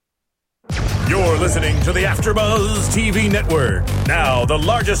You're listening to the AfterBuzz TV Network, now the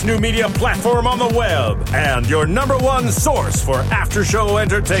largest new media platform on the web, and your number one source for after-show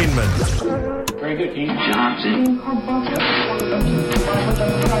entertainment. Very good, King Johnson. From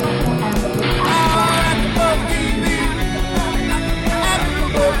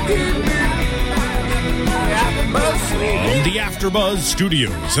the AfterBuzz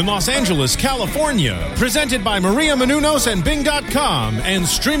Studios in Los Angeles, California, presented by Maria Menounos and Bing.com, and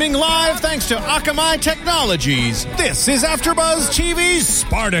streaming live thanks to Akamai Technologies, this is AfterBuzz TV's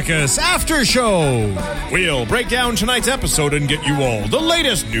Spartacus After Show. We'll break down tonight's episode and get you all the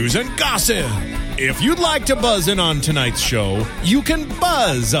latest news and gossip. If you'd like to buzz in on tonight's show, you can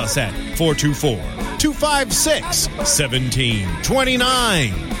buzz us at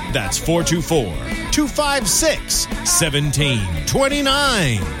 424-256-1729. That's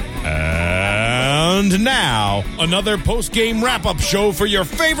 424-256-1729. And now, another post-game wrap-up show for your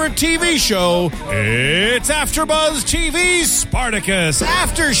favorite TV show. It's AfterBuzz TV's Spartacus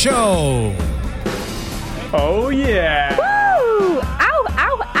After Show. Oh, yeah. Woo! Ow,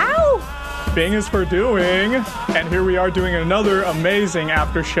 ow, ow! Bing is for doing. And here we are doing another amazing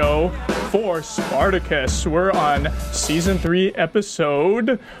after show for Spartacus. We're on Season 3,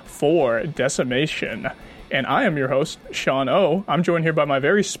 Episode 4, Decimation. And I am your host, Sean O. I'm joined here by my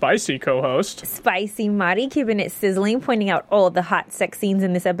very spicy co-host. Spicy Mari, keeping it sizzling, pointing out all the hot sex scenes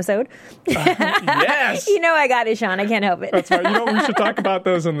in this episode. Yes! You know I got it, Sean. I can't help it. That's right. You know, we should talk about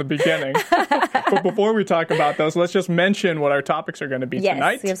those in the beginning. But before we talk about those, let's just mention what our topics are going to be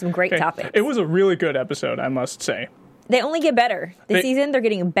tonight. Yes, we have some great topics. It was a really good episode, I must say. They only get better. This season, they're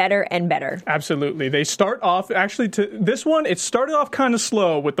getting better and better. Absolutely. They start off, actually, this one, it started off kind of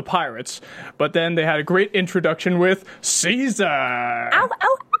slow with the pirates, but then they had a great introduction with Caesar. Ow, ow,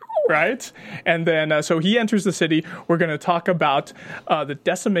 ow. Right? And then, so he enters the city. We're going to talk about the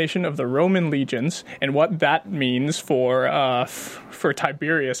decimation of the Roman legions and what that means for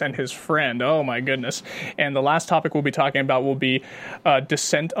Tiberius and his friend. Oh, my goodness. And the last topic we'll be talking about will be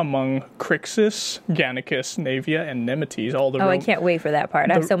descent among Crixus, Gannicus, Navia, and Nemetes. I can't wait for that part.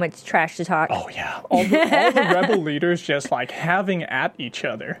 I have so much trash to talk. Oh, yeah. All the rebel leaders just, like, having at each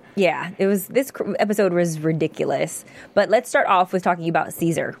other. Yeah, this episode was ridiculous. But let's start off with talking about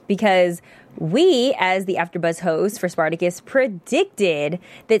Caesar, because we, as the AfterBuzz host for Spartacus, predicted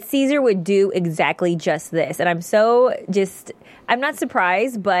that Caesar would do exactly just this. And I'm not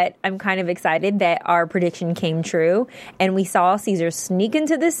surprised, but I'm kind of excited that our prediction came true. And we saw Caesar sneak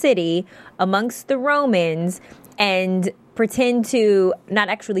into the city amongst the Romans and pretend to not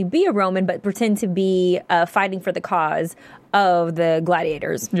actually be a Roman, but pretend to be fighting for the cause of the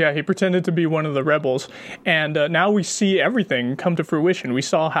gladiators. Yeah, he pretended to be one of the rebels. And now we see everything come to fruition. We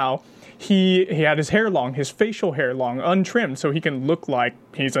saw how he had his hair long, his facial hair long, untrimmed, so he can look like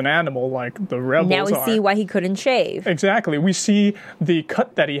he's an animal like the rebels are. Now we see why he couldn't shave. Exactly. We see the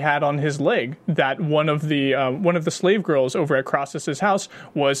cut that he had on his leg that one of the slave girls over at Crassus's house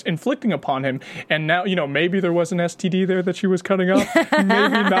was inflicting upon him. And now, maybe there was an STD there that she was cutting off.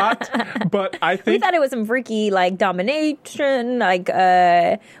 Maybe not. But I think... We thought it was some freaky, domination,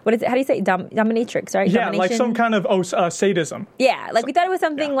 what is it? How do you say dominatrix, right? Yeah, Domination? like some kind of sadism. Yeah, we thought it was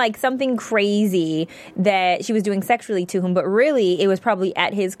something crazy that she was doing sexually to him, but really it was probably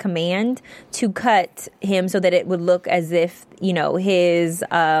at his command to cut him so that it would look as if, his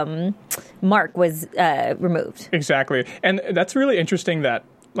mark was removed. Exactly. And that's really interesting that,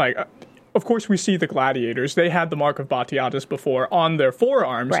 of course, we see the gladiators. They had the mark of Batiatus before on their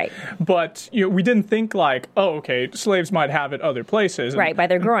forearms. Right. But we didn't think slaves might have it other places. Right, by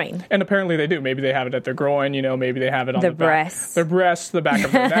their groin. And apparently they do. Maybe they have it at their groin, maybe they have it on the breasts. Their breasts, the back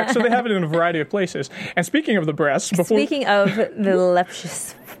of their neck. So they have it in a variety of places. And speaking of the breasts... Speaking of the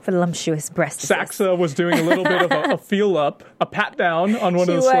voluptuous breasts. Saxa was doing a little bit of a feel up, a pat down on one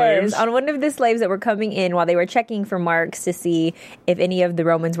of the slaves. On one of the slaves that were coming in while they were checking for marks to see if any of the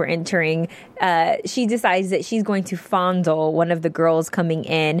Romans were entering. She decides that she's going to fondle one of the girls coming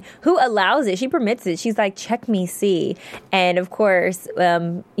in, who allows it. She permits it. She's like, check me, see. And of course,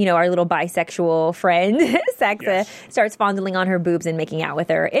 our little bisexual friend, Saxa, starts fondling on her boobs and making out with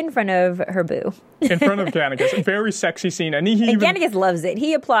her in front of her boo. In front of Gannicus. A very sexy scene. And Gannicus loves it.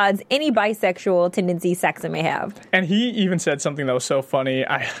 He applauds any bisexual tendency Saxa may have. And he even said something that was so funny.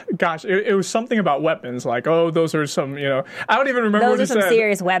 It was something about weapons. Like, those are some, I don't even remember what he said. Those are some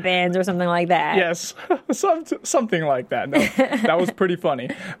serious weapons or something like that. Yes, something like that. No, that was pretty funny.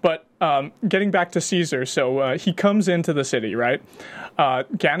 But getting back to Caesar, so he comes into the city, right?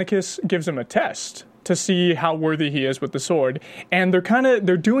 Gannicus gives him a test. to see how worthy he is with the sword. And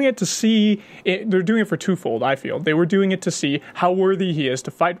they're doing it to see, they're doing it for twofold, I feel. They were doing it to see how worthy he is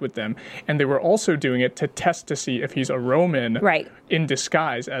to fight with them. And they were also doing it to test to see if he's a Roman in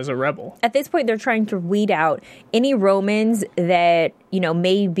disguise as a rebel. At this point, they're trying to weed out any Romans that,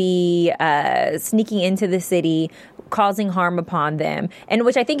 may be sneaking into the city, causing harm upon them, and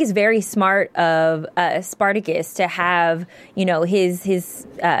which I think is very smart of Spartacus to have, his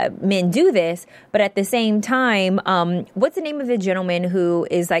men do this. But at the same time, what's the name of the gentleman who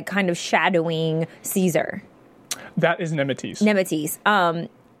is like kind of shadowing Caesar? That is Nemetes. Nemetes.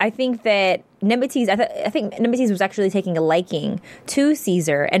 I think that Nemetes, I think Nemetes was actually taking a liking to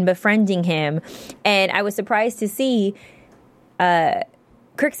Caesar and befriending him. And I was surprised to see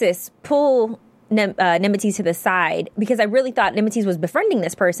Crixus pull Nemetes to the side, because I really thought Nemetes was befriending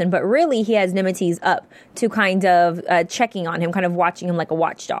this person, but really he has Nemetes up to kind of checking on him, kind of watching him like a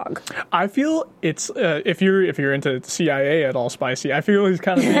watchdog. I feel it's if you're into CIA at all, Spicy, I feel he's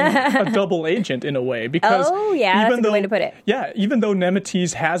kind of being a double agent in a way, because that's a good way to put it. Yeah, even though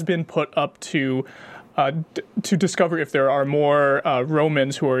Nemetes has been put up to discover if there are more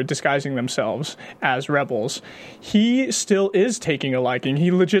Romans who are disguising themselves as rebels, he still is taking a liking.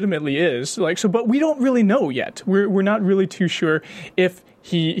 He legitimately is. But we don't really know yet. We're not really too sure if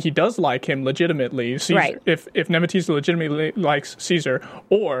he does like him legitimately, Caesar, right. If Nemetes legitimately likes Caesar,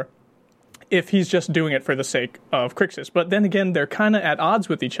 or if he's just doing it for the sake of Crixus. But then again, they're kind of at odds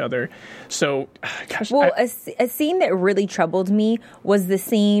with each other. So, gosh. Well, a scene that really troubled me was the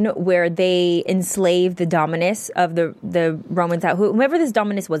scene where they enslaved the Dominus of the Romans out. Whoever this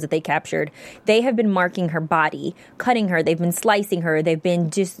Dominus was that they captured, they have been marking her body, cutting her. They've been slicing her. They've been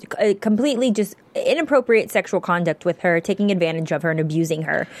just completely just inappropriate sexual conduct with her, taking advantage of her and abusing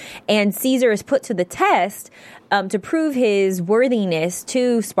her. And Caesar is put to the test to prove his worthiness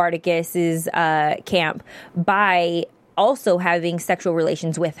to Spartacus's camp by also having sexual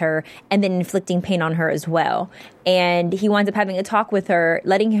relations with her and then inflicting pain on her as well. And he winds up having a talk with her,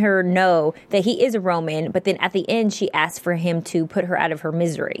 letting her know that he is a Roman, but then at the end she asks for him to put her out of her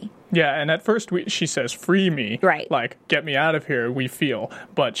misery. Yeah, and at first she says, "Free me." Right. Like, get me out of here, we feel.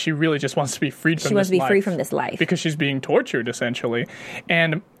 But she really just wants to be freed from this life. She wants to be free from this life. Because she's being tortured, essentially.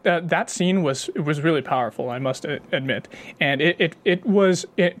 And that scene was really powerful, I must admit. And it was,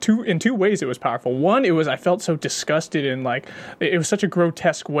 in two ways it was powerful. One, I felt so disgusted in, it was such a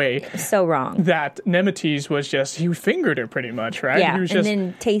grotesque way. So wrong. That Nemetes was just, he fingered her pretty much, right? Yeah, he was and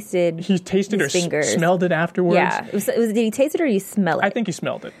then tasted her fingers. Smelled it afterwards. Yeah. Did he taste it or did he smell it? I think he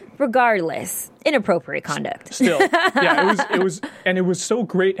smelled it. Regardless, inappropriate conduct. Still, yeah, it was so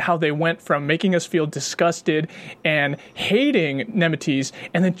great how they went from making us feel disgusted and hating Nemetes,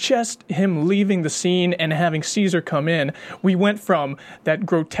 and then just him leaving the scene and having Caesar come in. We went from that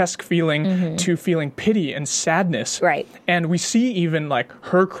grotesque feeling to feeling pity and sadness. Right. And we see even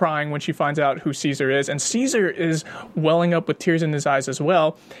her crying when she finds out who Caesar is, and Caesar is welling up with tears in his eyes as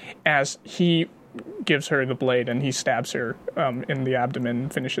well as he gives her the blade and he stabs her in the abdomen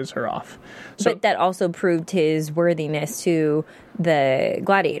and finishes her off. So, but that also proved his worthiness to the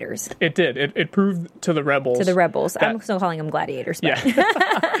gladiators. It did. It proved to the rebels. I'm still calling them gladiators. But.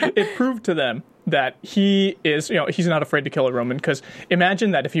 Yeah. It proved to them that he is, he's not afraid to kill a Roman, because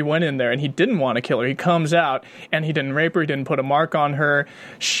imagine that if he went in there and he didn't want to kill her, he comes out and he didn't rape her, he didn't put a mark on her,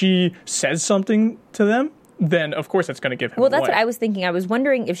 she says something to them, then of course it's going to give him away. Well, that's what I was thinking. I was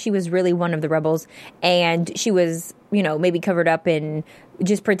wondering if she was really one of the rebels and she was, maybe covered up in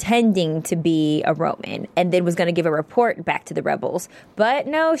just pretending to be a Roman and then was going to give a report back to the rebels. But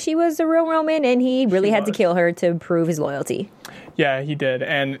no, she was a real Roman and he really had to kill her to prove his loyalty. Yeah, he did.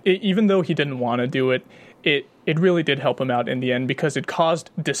 And even though he didn't want to do it, it really did help him out in the end, because it caused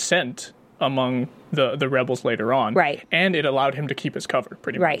dissent among the rebels later on. Right. And it allowed him to keep his cover,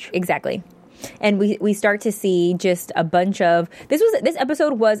 pretty much. Right, exactly. And we start to see just a bunch of this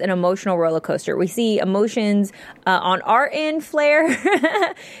episode was an emotional roller coaster. We see emotions on our end flare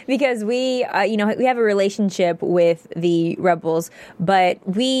because we have a relationship with the rebels, but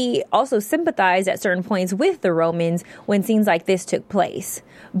we also sympathize at certain points with the Romans when scenes like this took place.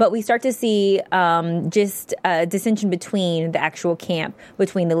 But we start to see just dissension between the actual camp,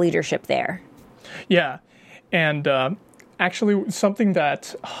 between the leadership there. Yeah, and actually, something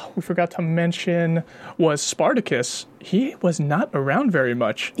that we forgot to mention was Spartacus he was not around very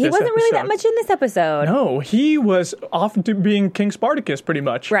much. He wasn't really that much in this episode. No, he was off to being King Spartacus pretty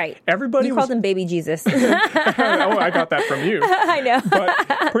much. Right. Everybody called him Baby Jesus. Oh, I got that from you. I know.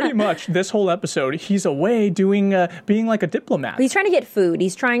 But pretty much this whole episode, he's away doing being like a diplomat. He's trying to get food.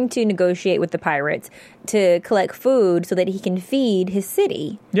 He's trying to negotiate with the pirates to collect food so that he can feed his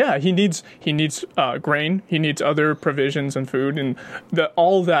city. Yeah, he needs grain. He needs other provisions and food, and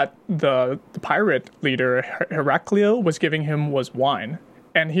all that the pirate leader Heraclio was giving him was wine.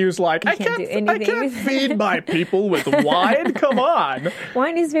 And he was like, I can't feed my people with wine. Come on.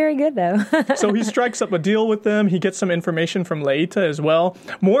 Wine is very good, though. So he strikes up a deal with them. He gets some information from Laeta as well.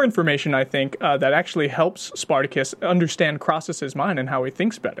 More information, I think, that actually helps Spartacus understand Crassus's mind and how he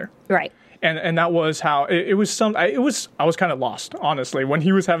thinks better. Right. And that was how I was kind of lost, honestly, when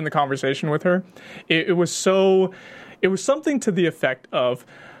he was having the conversation with her. It was something to the effect of,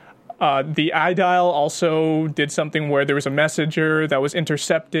 the iDial also did something where there was a messenger that was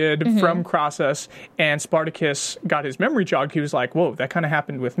intercepted from Crassus, and Spartacus got his memory jogged. He was like, whoa, that kind of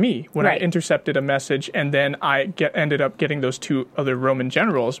happened with me when I intercepted a message, and then I ended up getting those two other Roman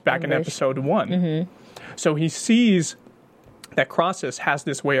generals back in episode 1. So he sees that Crassus has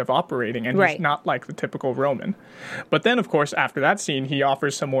this way of operating, and he's not like the typical Roman. But then, of course, after that scene, he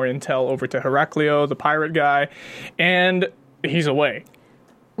offers some more intel over to Heraclio, the pirate guy, and he's away.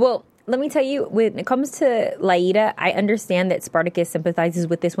 Well, let me tell you, when it comes to Laeta, I understand that Spartacus sympathizes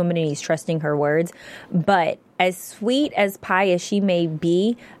with this woman and he's trusting her words. But as sweet as pie as she may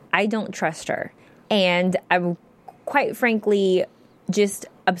be, I don't trust her. And I'm quite frankly just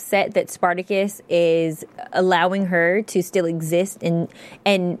upset that Spartacus is allowing her to still exist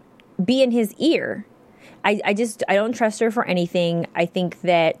and be in his ear. I don't trust her for anything. I think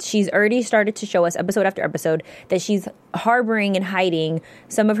that she's already started to show us episode after episode that she's harboring and hiding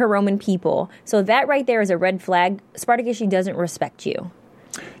some of her Roman people. So that right there is a red flag. Spartacus, she doesn't respect you.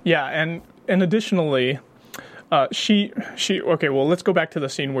 Yeah, and additionally, okay, well, let's go back to the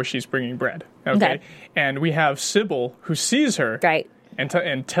scene where she's bringing bread. Okay. And we have Sybil who sees her. Right.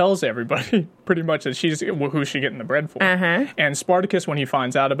 And tells everybody pretty much that who's she getting the bread for. And Spartacus, when he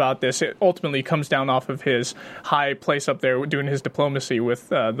finds out about this, it ultimately comes down off of his high place up there doing his diplomacy with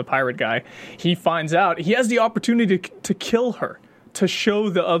the pirate guy. He finds out he has the opportunity to kill her, to show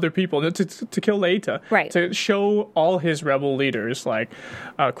the other people, to kill Laeta, to show all his rebel leaders like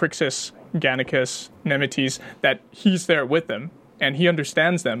Crixus, Gannicus, Nemetes, that he's there with them. And he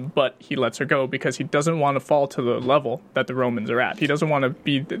understands them, but he lets her go because he doesn't want to fall to the level that the Romans are at. He doesn't want to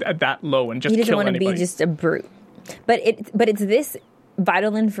be at that low and just kill anybody. He doesn't want to be just a brute. But it's this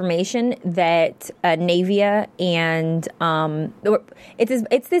vital information that Naevia and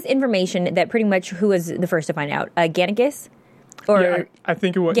it's this information that pretty much who was the first to find out? Gannicus? I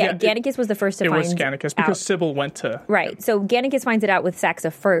think it was. Gannicus was the first to find out. It was Gannicus because Sybil went to... Right. So Gannicus finds it out with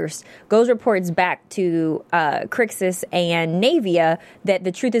Saxa first, goes reports back to Crixus and Naevia that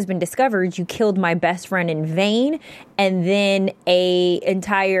the truth has been discovered. You killed my best friend in vain. And then a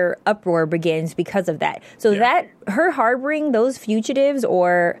entire uproar begins because of that. So that her harboring those fugitives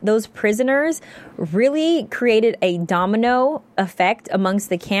or those prisoners really created a domino effect amongst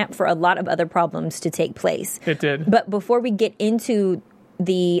the camp for a lot of other problems to take place. It did. But before we get into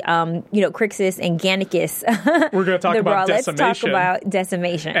the Crixus and Gannicus, we're going to talk about decimation. Let's talk about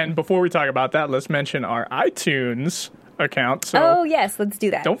decimation. And before we talk about that, let's mention our iTunes account. So yes, let's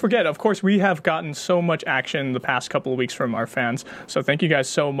do that. Don't forget, of course, we have gotten so much action the past couple of weeks from our fans. So thank you guys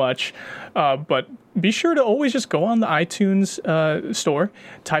so much. But be sure to always just go on the iTunes store,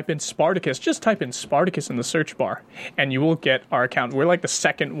 type in Spartacus, just type in Spartacus in the search bar, and you will get our account. We're like the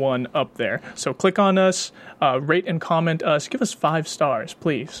second one up there. So click on us, rate and comment us, give us 5 stars,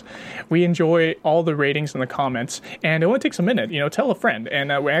 please. We enjoy all the ratings and the comments, and it only takes a minute, tell a friend.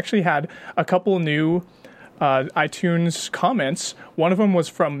 And we actually had a couple new iTunes comments. One of them was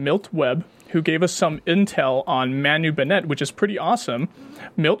from MiltWeb, who gave us some intel on Manu Bennett, which is pretty awesome.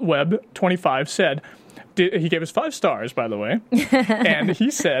 MiltWeb25 said, he gave us 5 stars, by the way, and he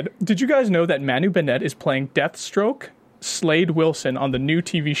said, did you guys know that Manu Bennett is playing Deathstroke, Slade Wilson on the new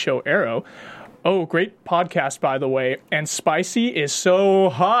TV show Arrow? Oh, great podcast, by the way. And Spicy is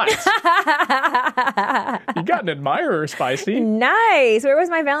so hot. You got an admirer, Spicy. Nice. Where was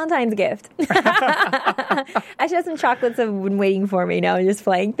my Valentine's gift? I should have some chocolates have been waiting for me. Now I'm just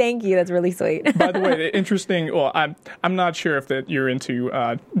playing. Thank you. That's really sweet. By the way, interesting. Well, I'm not sure if that you're into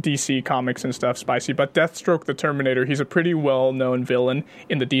DC comics and stuff, Spicy, but Deathstroke the Terminator, he's a pretty well-known villain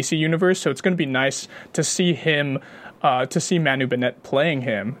in the DC universe, so it's going to be nice to see him. To see Manu Bennett playing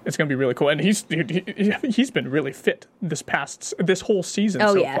him, it's going to be really cool. And he's dude, he's been really fit this whole season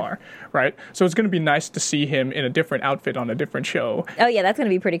far, right? So it's going to be nice to see him in a different outfit on a different show. Oh, yeah, that's going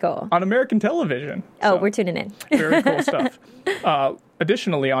to be pretty cool. On American television. Oh, we're tuning in. Very cool stuff.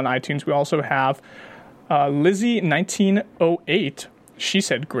 Additionally, on iTunes, we also have Lizzie1908. She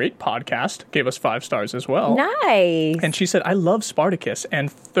said, great podcast, gave us 5 stars as well. Nice. And she said, I love Spartacus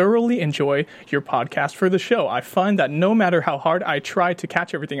and thoroughly enjoy your podcast for the show. I find that no matter how hard I try to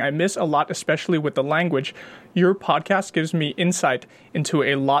catch everything, I miss a lot, especially with the language. Your podcast gives me insight into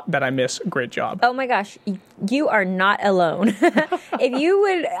a lot that I miss. Great job. Oh my gosh, you are not alone.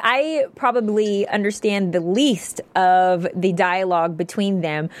 I probably understand the least of the dialogue between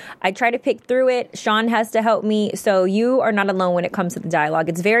them. I try to pick through it. Sean has to help me. So you are not alone when it comes to the dialogue.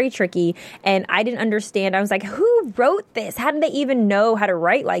 It's very tricky. And I didn't understand. I was like, who wrote this? How did they even know how to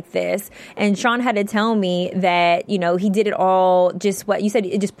write like this? And Sean had to tell me that, he did it all just what you said.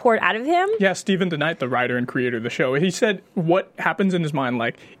 It just poured out of him. Yeah, Stephen DeKnight, the writer and creator of the show, he said what happens in his mind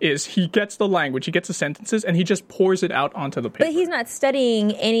is he gets the language, he gets the sentences, and he just pours it out onto the paper. But he's not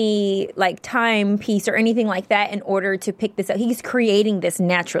studying any timepiece or anything like that in order to pick this up. He's creating this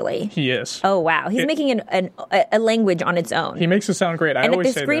naturally. He is. Oh wow, he's making a language on its own. He makes it sound great. And at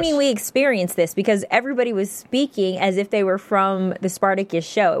the screening, we experienced this because everybody was speaking as if they were from the Spartacus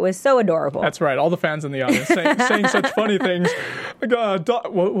show. It was so adorable. That's right. All the fans in the audience saying such funny things.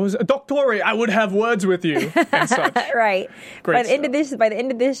 What was it? Doctore, I would have words with you. And such. Right. By the end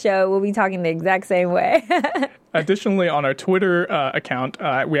of this show, we'll be talking the exact same way. Additionally, on our Twitter account,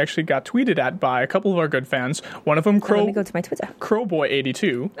 we actually got tweeted at by a couple of our good fans. One of them, let me go to my Twitter.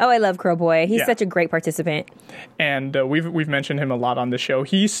 Crowboy82. Oh, I love Crowboy. He's such a great participant. And we've mentioned him a lot on the show.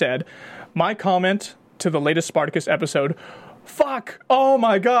 He said, my comment to the latest Spartacus episode, fuck, oh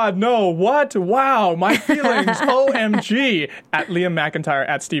my god, no, what, wow, my feelings, OMG, at Liam McIntyre,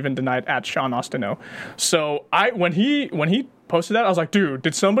 at Stephen DeKnight, at Sean Ostino. So when he posted that, I was like, dude,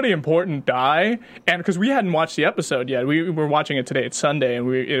 did somebody important die? And because we hadn't watched the episode yet, we were watching it today. It's Sunday,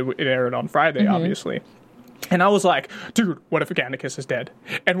 and it aired on Friday, obviously. And I was like, dude, what if Gannicus is dead?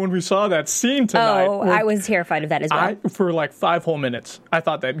 And when we saw that scene tonight... Oh, I was terrified of that as well. For 5 whole minutes, I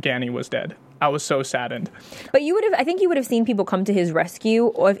thought that Ganny was dead. I was so saddened. But I think you would have seen people come to his rescue,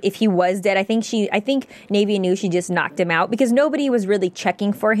 or if he was dead. I think Navia knew she just knocked him out because nobody was really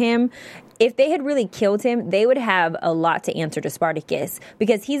checking for him. If they had really killed him, they would have a lot to answer to Spartacus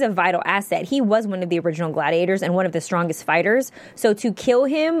because he's a vital asset. He was one of the original gladiators and one of the strongest fighters. So to kill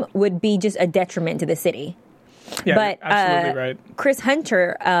him would be just a detriment to the city. Yeah, but absolutely right. Chris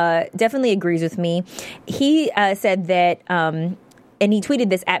Hunter definitely agrees with me. He said that... and he tweeted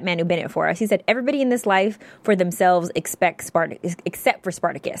this at Manu Bennett for us. He said, everybody in this life for themselves except for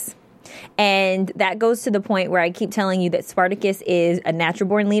Spartacus. And that goes to the point where I keep telling you that Spartacus is a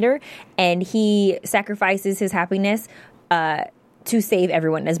natural-born leader, and he sacrifices his happiness to save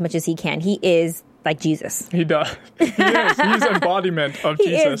everyone as much as he can. He is like Jesus. He does. He is. He's embodiment of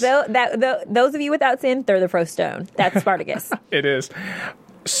Jesus. He is. Those of you without sin, throw the first stone. That's Spartacus. It is.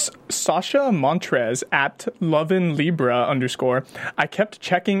 Sasha Montrez at @LovinLibra_. I kept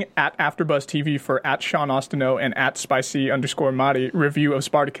checking at AfterBuzz TV for at Sean Ostino and at Spicy_Mari review of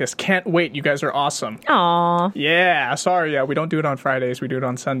Spartacus. Can't wait. You guys are awesome. Aww. Yeah. Sorry. Yeah, we don't do it on Fridays. We do it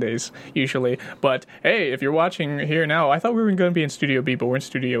on Sundays usually. But hey, if you're watching here now, I thought we were going to be in Studio B, but we're in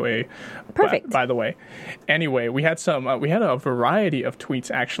Studio A. Perfect. By the way. Anyway, we had a variety of tweets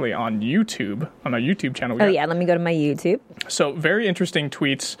actually on YouTube, on our YouTube channel. Let me go to my YouTube. So very interesting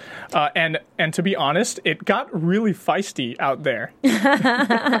tweets. And to be honest, it got really feisty out there.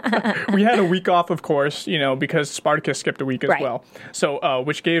 We had a week off, of course, because Spartacus skipped a week as well. So,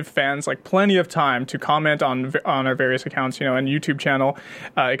 which gave fans like plenty of time to comment on our various accounts, and YouTube channel.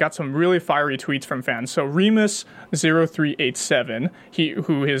 It got some really fiery tweets from fans. So Remus0387,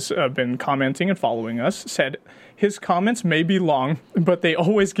 who has been commenting and following us, said, his comments may be long, but they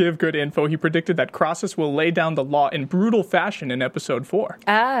always give good info. He predicted that Crassus will lay down the law in brutal fashion in episode 4.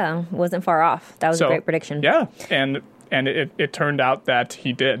 Ah, wasn't far off. That was a great prediction. Yeah, and it turned out that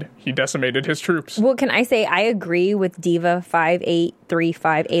he did. He decimated his troops. Well, can I say I agree with Diva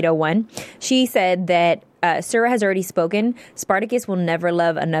 5835801. She said that Sura has already spoken. Spartacus will never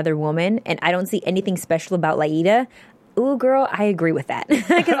love another woman, and I don't see anything special about Laida. Ooh, girl, I agree with that.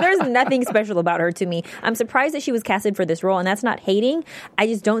 Because there's nothing special about her to me. I'm surprised that she was casted for this role, and that's not hating. I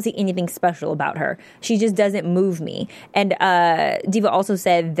just don't see anything special about her. She just doesn't move me. And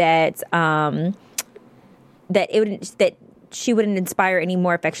she wouldn't inspire any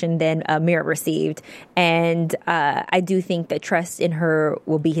more affection than Mira received. And I do think that trust in her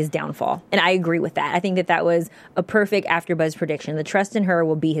will be his downfall. And I agree with that. I think that was a perfect AfterBuzz prediction. The trust in her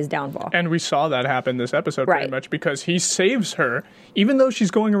will be his downfall. And we saw that happen this episode Right. pretty much, because he saves her, even though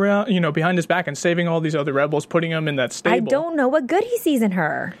she's going around, behind his back and saving all these other rebels, putting them in that stable. I don't know what good he sees in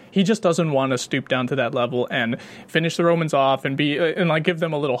her. He just doesn't want to stoop down to that level and finish the Romans off and give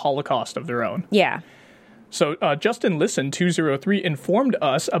them a little holocaust of their own. Yeah. So Justin Listen 203 informed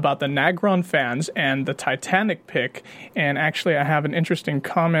us about the Nagron fans and the Titanic pick, and actually I have an interesting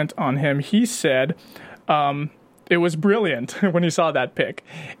comment on him. He said it was brilliant when he saw that pick,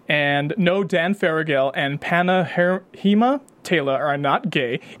 and no, Dan Farragel and Panahima Taylor are not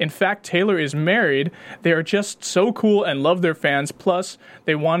gay. In fact, Taylor is married. They are just so cool and love their fans. Plus,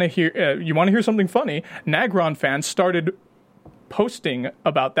 they want to hear. You want to hear something funny? Nagron fans started posting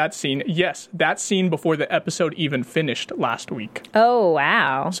about that scene. Yes, that scene before the episode even finished last week. Oh,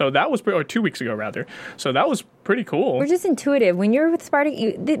 wow. So that was, or 2 weeks ago rather. So that was pretty cool. We're just intuitive. When you're with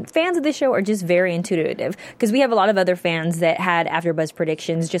Spartacus, the fans of the show are just very intuitive, because we have a lot of other fans that had AfterBuzz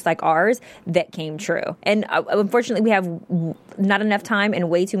predictions just like ours that came true. And unfortunately, we have not enough time and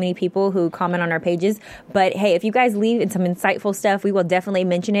way too many people who comment on our pages. But hey, if you guys leave in some insightful stuff, we will definitely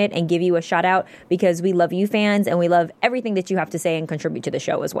mention it and give you a shout out, because we love you fans and we love everything that you have to say and contribute to the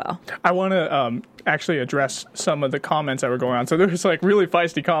show as well. I want to actually address some of the comments that were going on. So there was like really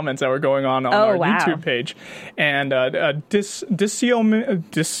feisty comments that were going on our YouTube page. And Disciomni,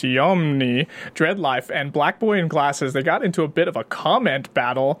 Dreadlife, and Black Boy in Glasses, they got into a bit of a comment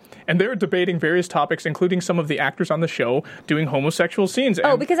battle, and they were debating various topics, including some of the actors on the show doing homosexual scenes.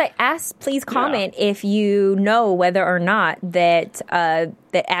 Oh, because I asked, please comment if you know whether or not that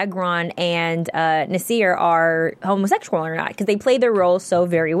Agron and Nasir are homosexual or not, because they play their roles so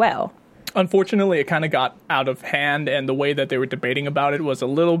very well. Unfortunately, it kind of got out of hand, and the way that they were debating about it was a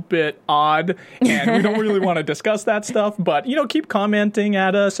little bit odd, and we don't really want to discuss that stuff, but, keep commenting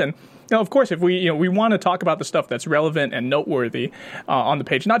at us, and of course, if we want to talk about the stuff that's relevant and noteworthy on the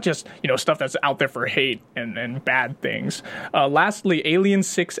page, not just, stuff that's out there for hate and bad things. Lastly,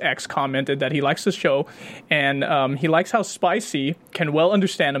 Alien6X commented that he likes the show, and he likes how Spicy can well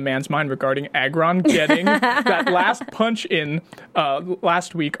understand a man's mind regarding Agron getting that last punch in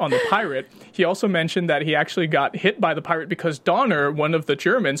last week on the pirate. He also mentioned that he actually got hit by the pirate because Donner, one of the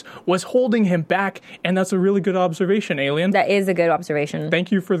Germans, was holding him back, and that's a really good observation, Alien. That is a good observation.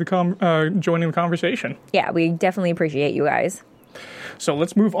 Thank you for the joining the conversation. Yeah, we definitely appreciate you guys. So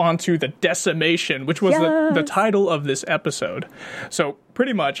let's move on to the decimation, which was the title of this episode. So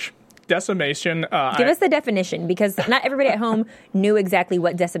pretty much, decimation. Give us the definition, because not everybody at home knew exactly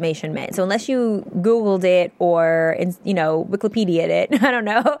what decimation meant. So unless you Googled it or Wikipedia'd it, I don't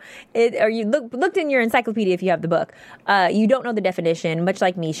know, or you looked in your encyclopedia if you have the book, you don't know the definition. Much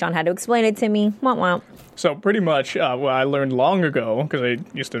like me, Sean had to explain it to me. Womp womp. So pretty much, what I learned long ago, because I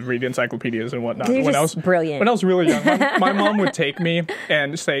used to read encyclopedias and whatnot. When I was brilliant. When I was really young, my mom would take me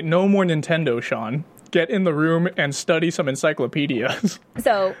and say, "No more Nintendo, Sean. Get in the room and study some encyclopedias."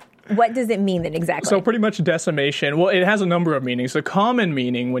 So what does it mean then exactly? So pretty much decimation, well, it has a number of meanings. The common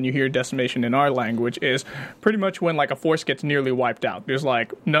meaning when you hear decimation in our language is pretty much when like a force gets nearly wiped out. There's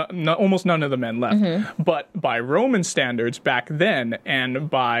like almost none of the men left. Mm-hmm. But by Roman standards back then, and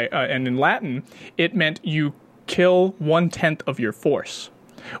in Latin, it meant you kill 1/10 of your force,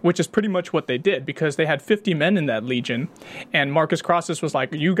 which is pretty much what they did, because they had 50 men in that legion, and Marcus Crassus was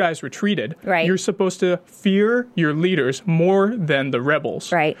like, you guys retreated. Right. You're supposed to fear your leaders more than the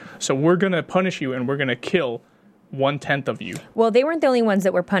rebels. Right. So we're going to punish you, and we're going to kill 1/10 of you. Well, they weren't the only ones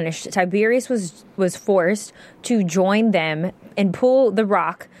that were punished. Tiberius was forced to join them and pull the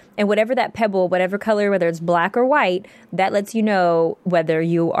rock, and whatever that pebble, whatever color, whether it's black or white, that lets you know whether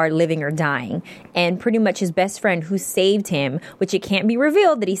you are living or dying. And pretty much his best friend who saved him, which it can't be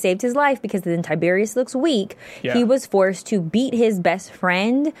revealed that he saved his life because then Tiberius looks weak, he was forced to beat his best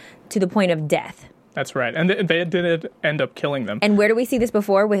friend to the point of death. That's right. And they did end up killing them. And where do we see this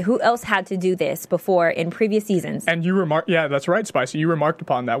before? Who else had to do this before in previous seasons? And you remarked, yeah, that's right, Spicy. You remarked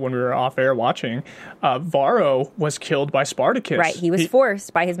upon that when we were off air watching. Varro was killed by Spartacus. Right. He was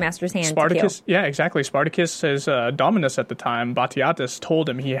forced by his master's hand Spartacus, to kill. Yeah, exactly. Spartacus, his Dominus at the time, Batiatus, told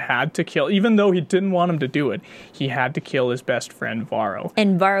him he had to kill, even though he didn't want him to do it, he had to kill his best friend, Varro.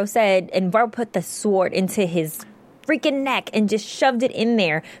 And Varro put the sword into his freaking neck and just shoved it in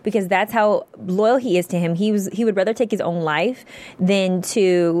there, because that's how loyal he is to him. He would rather take his own life than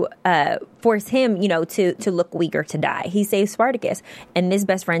to force him, to look weaker, to die. He saved Spartacus, and his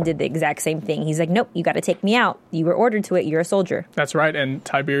best friend did the exact same thing. He's like, nope, you got to take me out. You were ordered to it. You're a soldier. That's right. And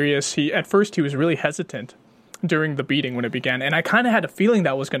Tiberius, at first he was really hesitant during the beating when it began. And I kind of had a feeling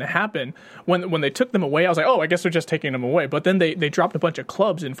that was going to happen. When they took them away, I was like, oh, I guess they're just taking them away. But then they dropped a bunch of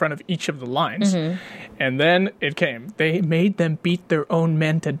clubs in front of each of the lines. And then it came. They made them beat their own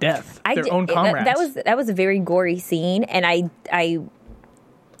men to death, their own comrades. That was a very gory scene. And I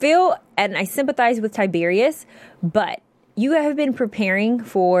feel and I sympathize with Tiberius, but you have been preparing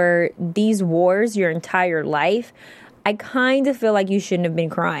for these wars your entire life. I kind of feel like you shouldn't have been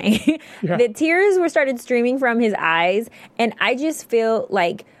crying. Yeah. The tears were started streaming from his eyes, and I just feel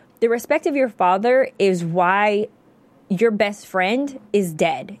like the respect of your father is why your best friend is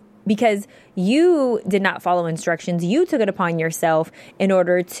dead. Because you did not follow instructions. You took it upon yourself in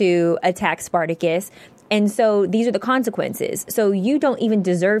order to attack Spartacus. And so these are the consequences. So you don't even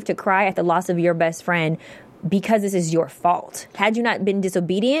deserve to cry at the loss of your best friend because this is your fault. Had you not been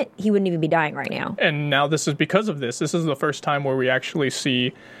disobedient, he wouldn't even be dying right now. And now this is because of this. This is the first time where we actually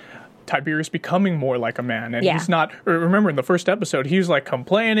see Tiberius becoming more like a man. And he's not, remember in the first episode, he was like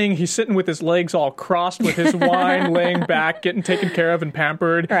complaining. He's sitting with his legs all crossed with his wine, laying back, getting taken care of and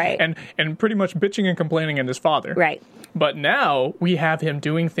pampered. Right. And pretty much bitching and complaining at his father. Right. But now we have him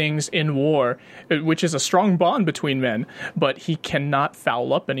doing things in war, which is a strong bond between men, but he cannot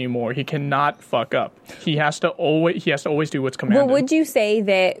foul up anymore. He cannot fuck up. He has to always do what's commanded. Well, would you say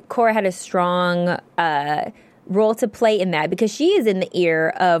that Cora had a strong role to play in that? Because she is in the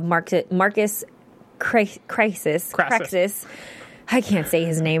ear of Marcus Crassus. I can't say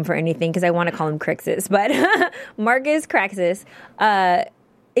his name for anything because I want to call him Crixus, but Marcus Crassus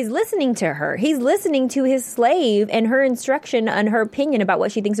is listening to her. He's listening to his slave and her instruction and her opinion about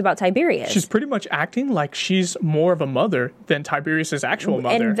what she thinks about Tiberius. She's pretty much acting like she's more of a mother than Tiberius's actual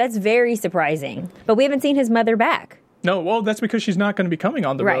mother. And that's very surprising. But we haven't seen his mother back. No, well, that's because she's not going to be coming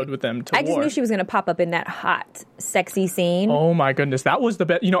on the road with them to war. I just knew she was going to pop up in that hot, sexy scene. Oh my goodness, that was the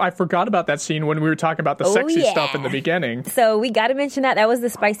best. I forgot about that scene when we were talking about the sexy stuff in the beginning. So we got to mention that. That was the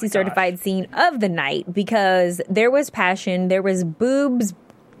spicy certified scene of the night because there was passion, there was boobs,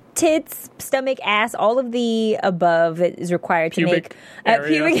 tits, stomach, ass, all of the above is required to make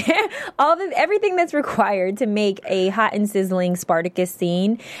pubic hair, everything that's required to make a hot and sizzling Spartacus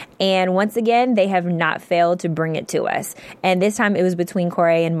scene. And once again, they have not failed to bring it to us. And this time it was between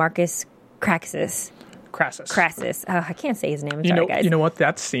Cora and Marcus Crassus. Oh, I can't say his name. I'm sorry, guys. You know what?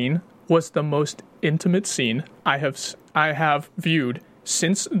 That scene was the most intimate scene I have viewed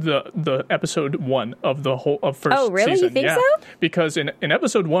since the episode 1 of the whole of first season. Oh, really? Season. You think so? Because in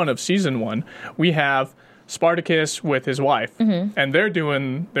episode 1 of season 1, we have Spartacus with his wife, and they're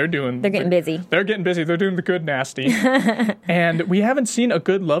getting busy. They're getting busy. They're doing the good nasty, and we haven't seen a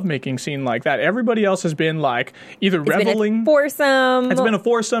good lovemaking scene like that. Everybody else has been like either reveling, been a foursome. It's been a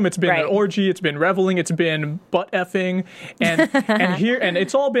foursome. It's been an orgy. It's been reveling. It's been butt effing, and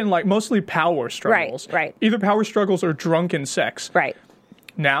it's all been like mostly power struggles. Right. Either power struggles or drunken sex. Right.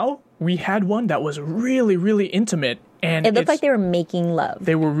 Now we had one that was really, really intimate. And it looked like they were making love.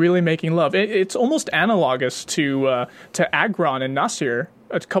 They were really making love. It's almost analogous to Agron and Nasir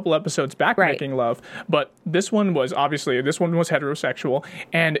a couple episodes back making love. But this one was heterosexual,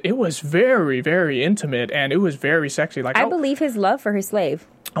 and it was very, very intimate, and it was very sexy. Like I believe his love for her slave.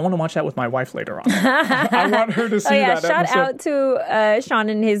 I want to watch that with my wife later on. I want her to see that shout episode. out to Sean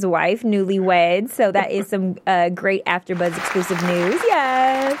and his wife, newlyweds. So that is some great AfterBuzz exclusive news.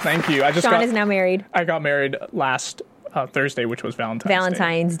 Yes. Thank you. Sean is now married. I got married last Thursday, which was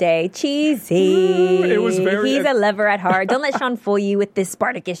Valentine's Day. Cheesy. It was very... He's a lover at heart. Don't let Sean fool you with this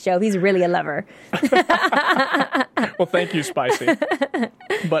Spartacus show. He's really a lover. Well, thank you, Spicy.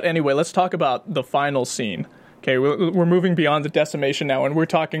 But anyway, let's talk about the final scene. Okay, we're moving beyond the decimation now, and we're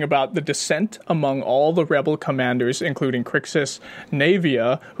talking about the descent among all the rebel commanders, including Crixus,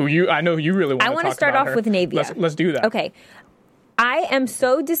 Naevia, who I know you really want to talk about. I want to start off with Naevia. Let's do that. Okay. I am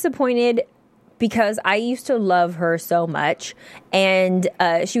so disappointed because I used to love her so much, and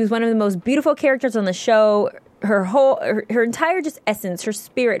she was one of the most beautiful characters on the show. Her entire just essence, her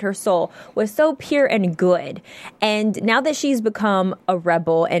spirit, her soul was so pure and good. And now that she's become a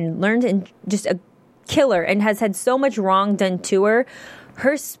rebel and learned and just a killer and has had so much wrong done to her,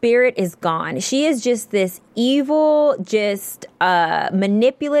 her spirit is gone. She is just this evil, just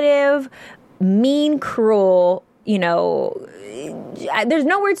manipulative, mean, cruel, there's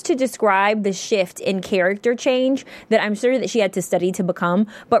no words to describe the shift in character change that I'm sure that she had to study to become.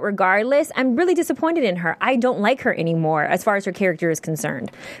 But regardless, I'm really disappointed in her. I don't like her anymore as far as her character is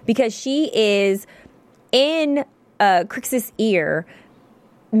concerned, because she is in Crixus' ear,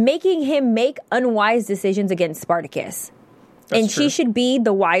 making him make unwise decisions against Spartacus. and true. she should be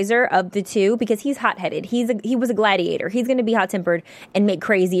the wiser of the two because he's hot-headed. He was a gladiator. He's going to be hot-tempered and make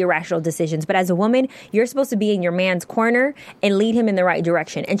crazy, irrational decisions. But as a woman, you're supposed to be in your man's corner and lead him in the right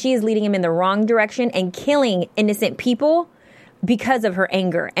direction. And she is leading him in the wrong direction and killing innocent people because of her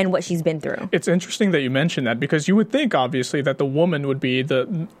anger and what she's been through. It's interesting that you mentioned that because you would think, obviously, that the woman would be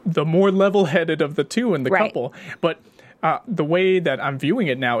the more level-headed of the two in the Right. couple. But the way that I'm viewing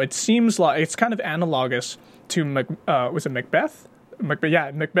it now, it seems like it's kind of analogous to was it Macbeth?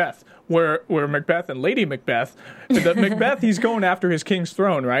 Macbeth, where Macbeth and Lady Macbeth, Macbeth, he's going after his king's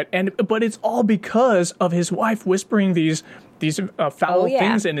throne, right? But it's all because of his wife whispering these foul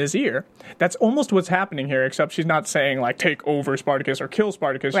things in his ear. That's almost what's happening here, except she's not saying like take over Spartacus or kill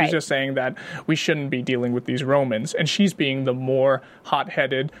Spartacus. Right. She's just saying that we shouldn't be dealing with these Romans, and she's being the more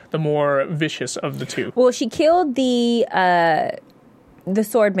hot-headed, the more vicious of the two. Well, she killed the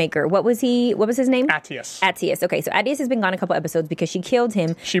sword maker. What was his name? Attius. Okay, so Attius has been gone a couple episodes because she killed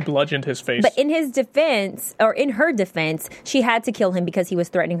him. She bludgeoned his face. But in her defense, she had to kill him because he was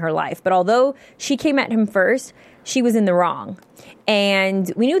threatening her life. But although she came at him first, she was in the wrong.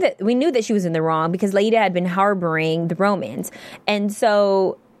 And we knew that she was in the wrong because Leda had been harboring the Romans. And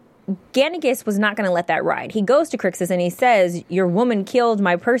so Gannicus was not going to let that ride. He goes to Crixus and he says, "Your woman killed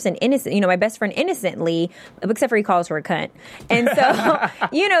my person innocent, my best friend innocently," except for he calls her a cunt. And so,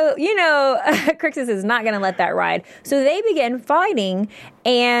 Crixus is not going to let that ride. So they begin fighting,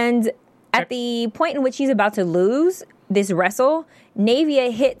 and at the point in which he's about to lose this wrestle,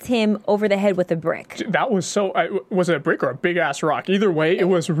 Naevia hits him over the head with a brick. That was was it a brick or a big ass rock? Either way, it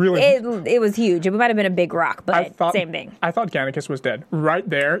was really. It was huge. It might have been a big rock, but same thing. I thought Gannicus was dead right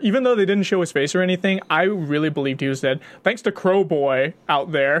there. Even though they didn't show his face or anything, I really believed he was dead. Thanks to Crow Boy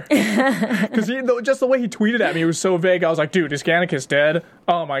out there, because just the way he tweeted at me was so vague. I was like, dude, is Gannicus dead?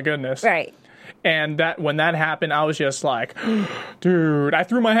 Oh my goodness! Right. And when that happened, I was just like, dude, I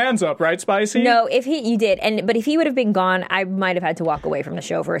threw my hands up, right, Spicy? No, you did. But if he would have been gone, I might have had to walk away from the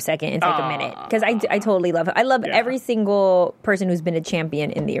show for a second and take a minute. Because I totally love him. I love every single person who's been a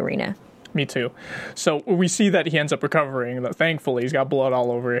champion in the arena. Me too. So we see that he ends up recovering. Thankfully, he's got blood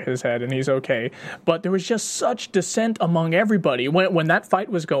all over his head and he's okay. But there was just such dissent among everybody. When that fight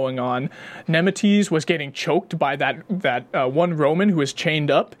was going on, Nemetes was getting choked by that one Roman who was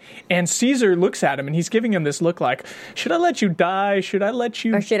chained up. And Caesar looks at him and he's giving him this look like, should I let you die? Should I let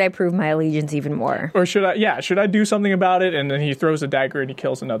you... Or should I prove my allegiance even more? Or should I do something about it? And then he throws a dagger and he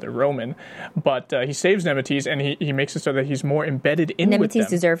kills another Roman. But he saves Nemetes and he makes it so that he's more embedded in with them. Nemetes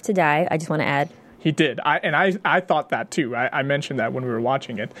deserved to die. I just want to add. He did. I thought that too. I mentioned that when we were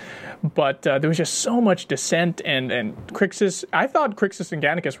watching it. But there was just so much dissent and Crixus. I thought Crixus and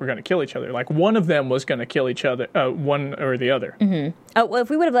Gannicus were going to kill each other. Like one of them was going to kill each other, one or the other. Mm-hmm. Oh, well, if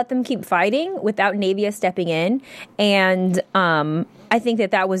we would have let them keep fighting without Naevia stepping in, and I think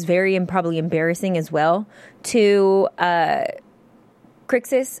that was very and probably embarrassing as well to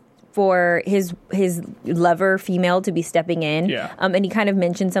Crixus for his lover female to be stepping in. Yeah. And he kind of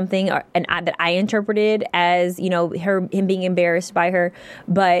mentioned something that I interpreted as, him being embarrassed by her.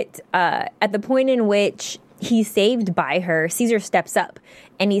 But at the point in which he's saved by her, Caesar steps up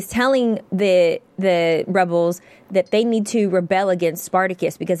and he's telling the rebels that they need to rebel against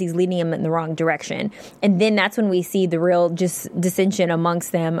Spartacus because he's leading them in the wrong direction. And then that's when we see the real just dissension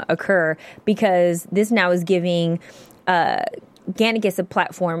amongst them occur, because this now is giving Gannicus a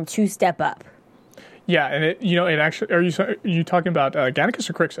platform to step up. Yeah, and it actually, are you talking about Gannicus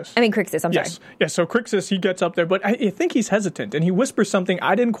or Crixus? I mean Crixus, I'm sorry. Yes, so Crixus, he gets up there, but I think he's hesitant, and he whispers something.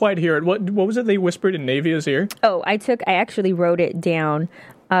 I didn't quite hear it. What was it they whispered in Naevia's ear? Oh, I actually wrote it down.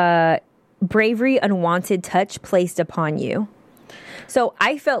 Bravery, unwanted touch placed upon you. So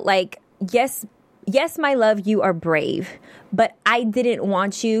I felt like, yes, my love, you are brave, but I didn't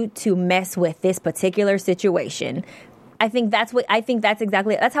want you to mess with this particular situation. I think that's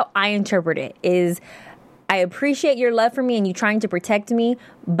how I interpret it, is I appreciate your love for me and you trying to protect me,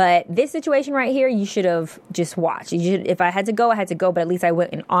 but this situation right here, you should have just watched. If I had to go, I had to go, but at least I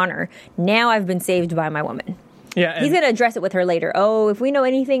went in honor. Now I've been saved by my woman. Yeah, he's going to address it with her later. Oh, if we know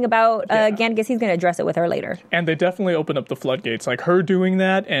anything about Gannicus, he's going to address it with her later. And they definitely open up the floodgates. Like her doing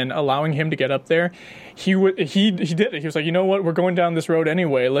that and allowing him to get up there, he did it. He was like, you know what? We're going down this road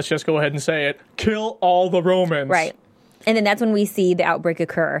anyway. Let's just go ahead and say it. Kill all the Romans. Right. And then that's when we see the outbreak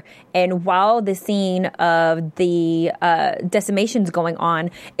occur. And while the scene of the decimation's going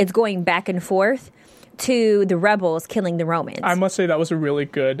on, it's going back and forth to the rebels killing the Romans. I must say that was a really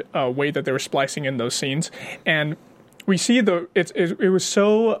good way that they were splicing in those scenes. And we see it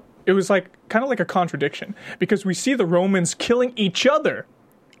was like kind of like a contradiction, because we see the Romans killing each other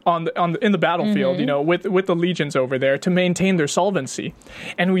in the battlefield, with the legions over there to maintain their solvency.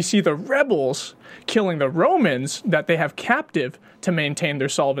 And we see the rebels killing the Romans that they have captive to maintain their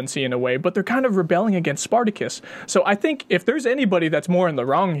solvency in a way, but they're kind of rebelling against Spartacus. So I think if there's anybody that's more in the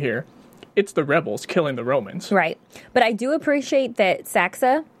wrong here, it's the rebels killing the Romans. Right. But I do appreciate that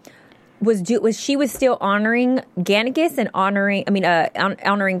Saxa was still honoring Gannicus and honoring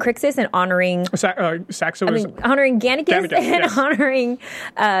Crixus and honoring Saxa was honoring Gannicus and yes. honoring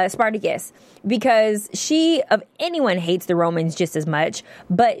Spartacus, because she of anyone hates the Romans just as much,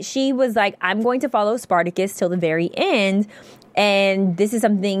 but she was like, I'm going to follow Spartacus till the very end, and this is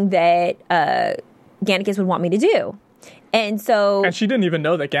something that Gannicus would want me to do. And she didn't even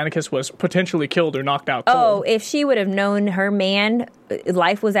know that Gannicus was potentially killed or knocked out cold. Oh, if she would have known her man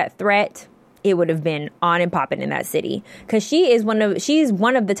life was at threat, it would have been on and popping in that city. Because she's one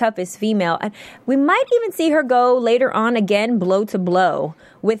of the toughest female. And we might even see her go later on again, blow to blow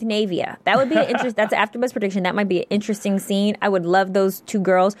with Naevia. That would be an interesting. That's an AfterBuzz prediction. That might be an interesting scene. I would love those two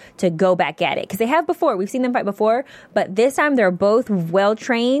girls to go back at it, because they have before. We've seen them fight before, but this time they're both well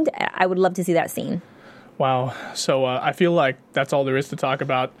trained. I would love to see that scene. Wow. So I feel like that's all there is to talk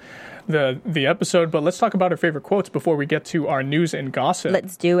about the episode, but let's talk about our favorite quotes before we get to our news and gossip.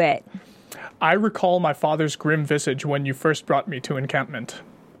 Let's do it. I recall my father's grim visage when you first brought me to encampment.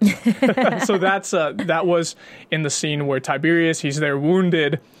 So that was in the scene where Tiberius, he's there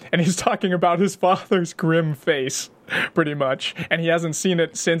wounded, and he's talking about his father's grim face, pretty much, and he hasn't seen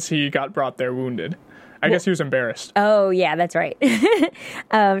it since he got brought there wounded. I guess he was embarrassed. Oh, yeah, that's right.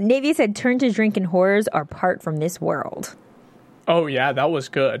 Naevia said, turn to drink and horrors are part from this world. Oh, yeah, that was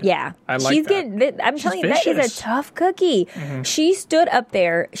good. Yeah. I like that. I'm telling you, that is a tough cookie. Mm-hmm. She stood up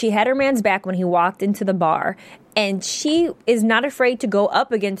there. She had her man's back when he walked into the bar. And she is not afraid to go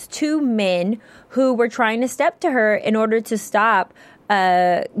up against two men who were trying to step to her in order to stop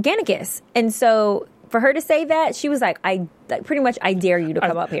Gannicus. And so for her to say that, she was like, I dare you to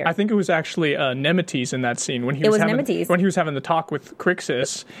come up here. I think it was actually Nemetes in that scene when he was having the talk with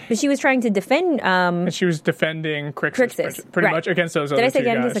Crixus. But she was trying to defend. And she was defending Crixus pretty much against those other two guys. Did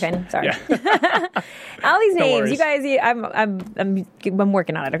I say Gannicus again? Sorry. Yeah. All these names, you guys. I'm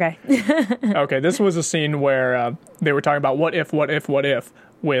working on it. Okay. Okay. This was a scene where they were talking about what if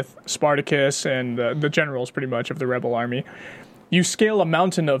with Spartacus and the generals, pretty much, of the rebel army. You scale a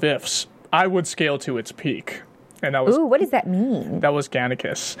mountain of ifs. I would scale to its peak. And that was, ooh, what does that mean? That was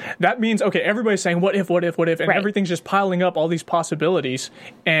Gannicus. That means, okay, everybody's saying, what if, and everything's just piling up all these possibilities,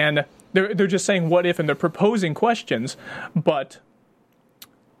 and they're just saying what if, and they're proposing questions, but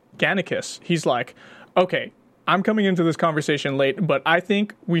Gannicus, he's like, okay, I'm coming into this conversation late, but I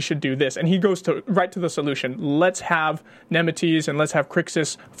think we should do this. And he goes right to the solution. Let's have Nemetes and let's have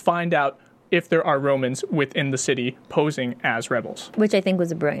Crixus find out if there are Romans within the city posing as rebels. Which I think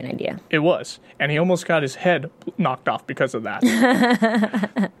was a brilliant idea. It was. And he almost got his head knocked off because of that.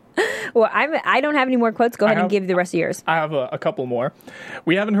 Well, I don't have any more quotes. Go ahead and give the rest of yours. I have a couple more.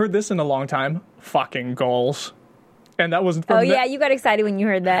 We haven't heard this in a long time. Fucking Gauls. And that was from you got excited when you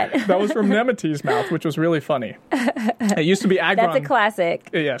heard that. That was from Nemetes' mouth, which was really funny. It used to be Agron. That's a classic.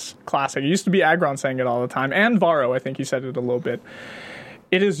 Yes, classic. It used to be Agron saying it all the time. And Varro, I think he said it a little bit.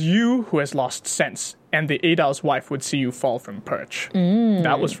 It is you who has lost sense, and the Aedal's wife would see you fall from perch.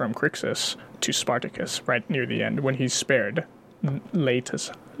 That was from Crixus to Spartacus, right near the end, when he spared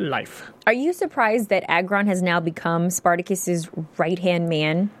Laeta's life. Are you surprised that Agron has now become Spartacus's right-hand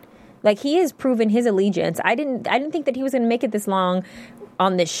man? Like, he has proven his allegiance. I didn't think that he was going to make it this long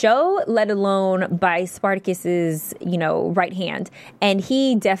on this show, let alone by Spartacus's, right hand. And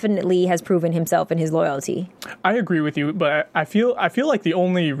he definitely has proven himself and his loyalty. I agree with you, but I feel like the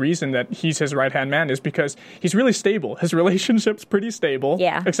only reason that he's his right-hand man is because he's really stable. His relationship's pretty stable.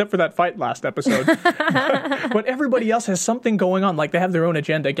 Yeah. Except for that fight last episode. But everybody else has something going on. Like, they have their own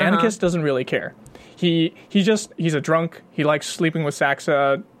agenda. Gannicus doesn't really care. He's a drunk. He likes sleeping with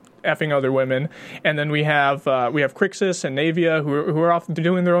Saxa, effing other women, and then we have Crixus and Naevia who are off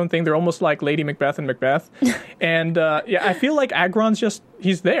doing their own thing. They're almost like Lady Macbeth and Macbeth, and I feel like Agron's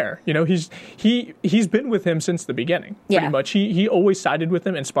he's there. He's been with him since the beginning. Pretty much. He always sided with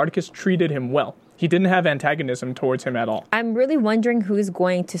him, and Spartacus treated him well. He didn't have antagonism towards him at all. I'm really wondering who's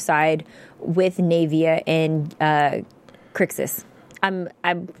going to side with Naevia and Crixus.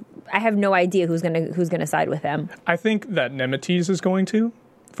 I have no idea who's gonna side with them. I think that Nemetes is going to,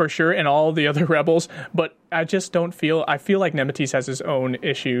 for sure, and all the other rebels, but I just don't feel... I feel like Nemetes has his own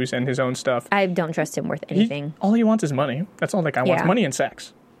issues and his own stuff. I don't trust him worth anything. All he wants is money. That's all that guy wants. Money and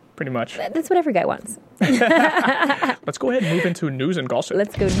sex, pretty much. That's what every guy wants. Let's go ahead and move into news and gossip.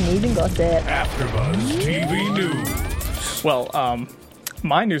 Let's go to news and gossip. AfterBuzz TV News. Well,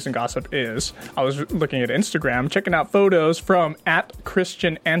 my news and gossip is I was looking at Instagram, checking out photos from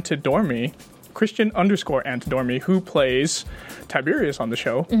 @Christian_Antidormi, Christian_Antidormi, who plays Tiberius on the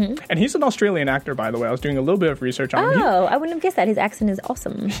show. And he's an Australian actor, by the way. I was doing a little bit of research on him. Oh, I wouldn't have guessed that. His accent is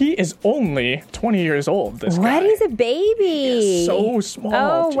awesome. He is only 20 years old, this guy. What? He's a baby. He is so small.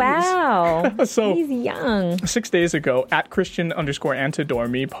 Oh, Jeez. wow. So, he's young. 6 days ago,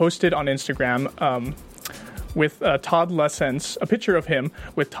 @Christian_Antidormi posted on Instagram with Todd Lessence, a picture of him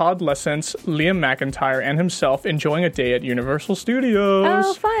with Todd Lessence, Liam McIntyre, and himself enjoying a day at Universal Studios.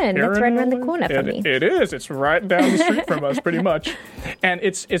 Oh, fun. That's right around the corner from me. It is. It's right down the street from us, pretty much. And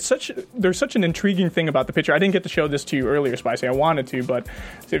there's such an intriguing thing about the picture. I didn't get to show this to you earlier, Spicy. I wanted to, but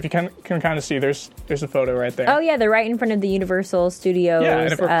if you can kind of see, there's a photo right there. Oh, yeah, they're right in front of the Universal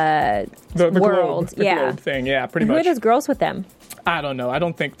Studios the world. Globe thing, yeah, pretty Who much. are those girls with them? I don't know. I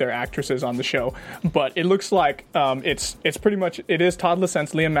don't think they're actresses on the show, but it looks like it's pretty much, it is Todd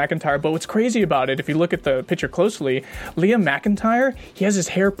Lessence, Liam McIntyre. But what's crazy about it, if you look at the picture closely, Liam McIntyre, he has his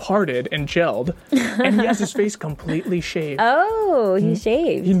hair parted and gelled, and he has his face completely shaved. Oh, he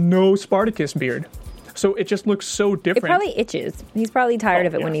shaved. No Spartacus beard. So it just looks so It different. probably itches. He's probably tired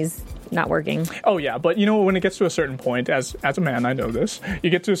of it yeah. when he's not working. Oh, yeah, but when it gets to a certain point, as a man, I know this, you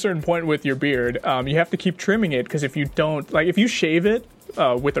get to a certain point with your beard, you have to keep trimming it, because if you don't, if you shave it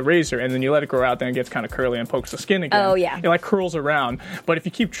with a razor and then you let it grow out, then it gets kind of curly and pokes the skin again. Oh, yeah. It curls around. But if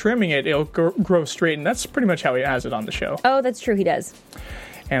you keep trimming it, it'll grow straight, and that's pretty much how he has it on the show. Oh, that's true. He does.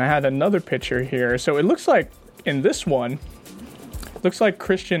 And I had another picture here. So it looks like, in this one,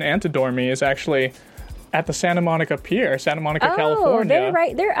 Christian Antidormi is actually at the Santa Monica Pier, California. They're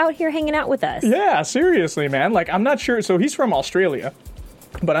right. They're out here hanging out with us. Yeah, seriously, man. I'm not sure. So he's from Australia,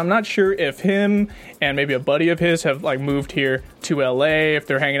 but I'm not sure if him and maybe a buddy of his have moved here to LA, if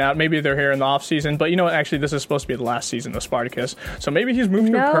they're hanging out. Maybe they're here in the off season. But actually, this is supposed to be the last season of Spartacus. So maybe he's moved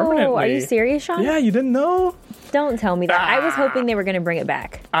here permanently. Are you serious, Sean? Yeah, you didn't know? Don't tell me that. I was hoping they were going to bring it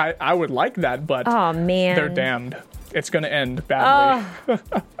back. I would like that, but Oh, man. they're damned. It's going to end badly.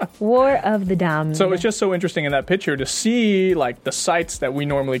 War of the Damned. So it's just so interesting in that picture to see the sites that we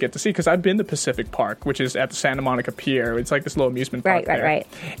normally get to see, because I've been to Pacific Park, which is at the Santa Monica Pier. It's this little amusement park there. Right.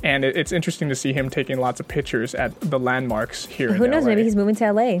 And it's interesting to see him taking lots of pictures at the landmarks here Who in knows? LA. Maybe he's moving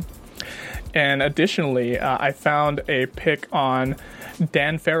to LA. And additionally, I found a pic on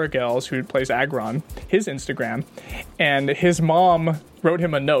Dan Farragels, who plays Agron, his Instagram, and his mom wrote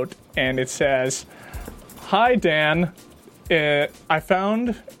him a note, and it says, "Hi, Dan. I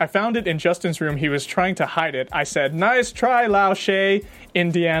found it in Justin's room. He was trying to hide it. I said, 'Nice try, Lao She,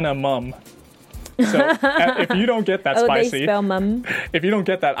 Indiana mum.'" So if you don't get that, Spicy, they spell mum. if you don't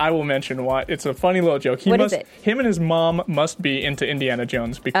get that, I will mention why. It's a funny little joke. What is it? Him and his mom must be into Indiana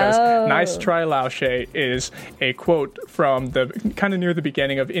Jones, because "Nice try, Lao She" is a quote from the kind of near the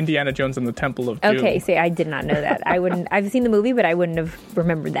beginning of Indiana Jones and the Temple of Doom. Okay, see, I did not know that. I've seen the movie, but I wouldn't have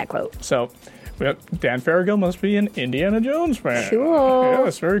remembered that quote. So Dan Farragel must be an Indiana Jones fan. Cool. Yeah,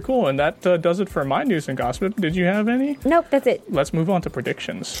 that's very cool. And that does it for my news and gossip. Did you have any? Nope, that's it. Let's move on to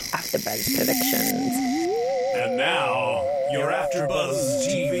predictions. AfterBuzz predictions. And now, your AfterBuzz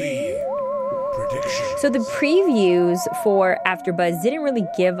TV predictions. So the previews for AfterBuzz didn't really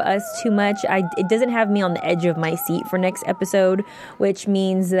give us too much. It doesn't have me on the edge of my seat for next episode, which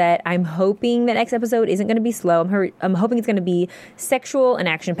means that I'm hoping that next episode isn't going to be slow. I'm hoping it's going to be sexual and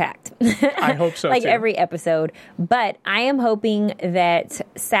action-packed. I hope so, like too. every episode. But I am hoping that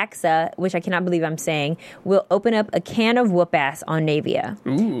Saxa, which I cannot believe I'm saying, will open up a can of whoop-ass on Navia.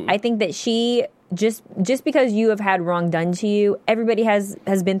 Ooh. I think that she... Just because you have had wrong done to you, everybody has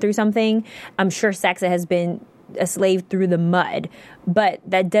been through something. I'm sure Saxa has been a slave through the mud, but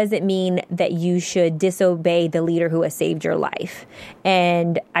that doesn't mean that you should disobey the leader who has saved your life.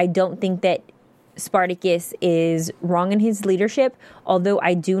 And I don't think that Spartacus is wrong in his leadership, although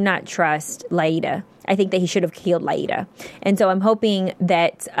I do not trust Laida. I think that he should have killed Laida. And so I'm hoping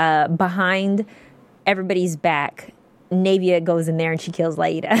that behind everybody's back, Navia goes in there and she kills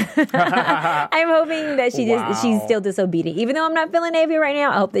Laida. I'm hoping that she's still disobedient. Even though I'm not feeling Navia right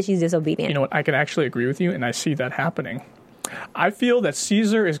now, I hope that she's disobedient. You know what? I can actually agree with you, and I see that happening. I feel that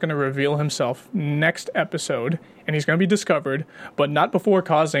Caesar is going to reveal himself next episode, and he's going to be discovered, but not before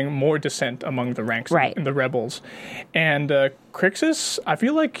causing more dissent among the ranks in the rebels. And Crixus, I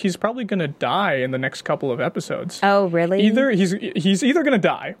feel like he's probably going to die in the next couple of episodes. Oh, really? He's either going to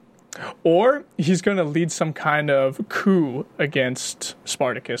die, or he's going to lead some kind of coup against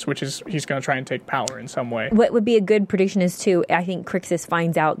Spartacus, which is he's going to try and take power in some way. What would be a good prediction is, too, I think Crixus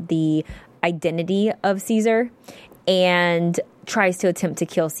finds out the identity of Caesar and tries to attempt to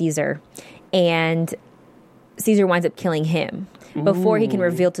kill Caesar. And Caesar winds up killing him. before he can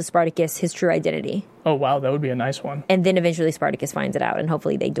reveal to Spartacus his true identity. Oh, wow, that would be a nice one. And then eventually Spartacus finds it out, and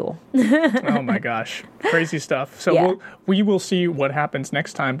hopefully they duel. Oh, my gosh. Crazy stuff. So Yeah. we will see what happens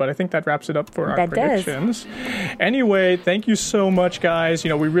next time, but I think that wraps it up for our That does. predictions. Anyway, thank you so much, guys.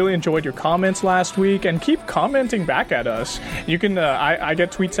 We really enjoyed your comments last week, and keep commenting back at us. You can, I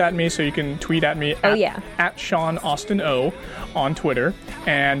get tweets at me, so you can tweet at me at Sean Austin O on Twitter,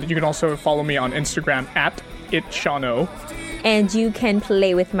 and you can also follow me on Instagram at @ItSeanO. And you can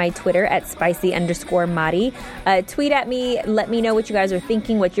play with my Twitter at spicy_Mari. Tweet at me. Let me know what you guys are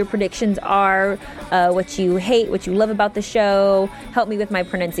thinking, what your predictions are, what you hate, what you love about the show. Help me with my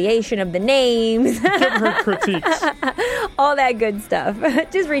pronunciation of the names. Give her critiques. All that good stuff.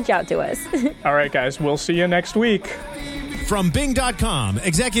 Just reach out to us. All right, guys. We'll see you next week. From Bing.com,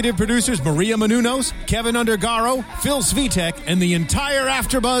 executive producers Maria Menounos, Kevin Undergaro, Phil Svitek, and the entire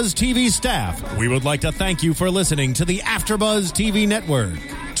AfterBuzz TV staff, we would like to thank you for listening to the AfterBuzz TV network.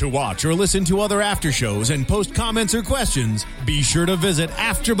 To watch or listen to other after shows and post comments or questions, be sure to visit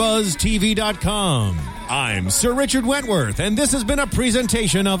AfterBuzzTV.com. I'm Sir Richard Wentworth, and this has been a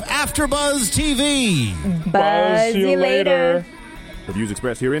presentation of AfterBuzz TV. Buzz you later. The views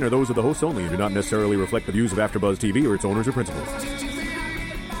expressed herein are those of the hosts only and do not necessarily reflect the views of AfterBuzz TV or its owners or principals.